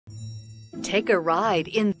Take a ride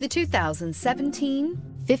in the 2017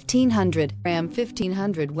 1500. Ram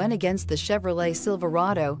 1500 went against the Chevrolet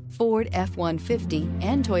Silverado, Ford F-150,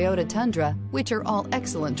 and Toyota Tundra, which are all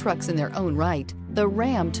excellent trucks in their own right. The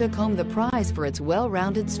Ram took home the prize for its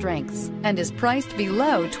well-rounded strengths and is priced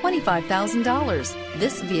below $25,000.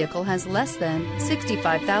 This vehicle has less than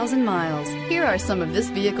 65,000 miles. Here are some of this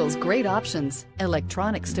vehicle's great options: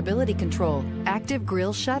 electronic stability control, active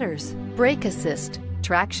grille shutters, brake assist,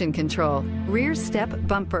 traction control, rear step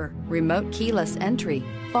bumper, remote keyless entry,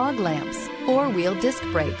 fog lamps, four-wheel disc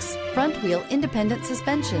brakes, front-wheel independent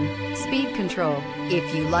suspension, speed control.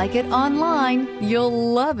 If you like it online,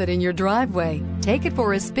 you'll love it in your driveway. Take it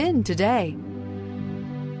for a spin today.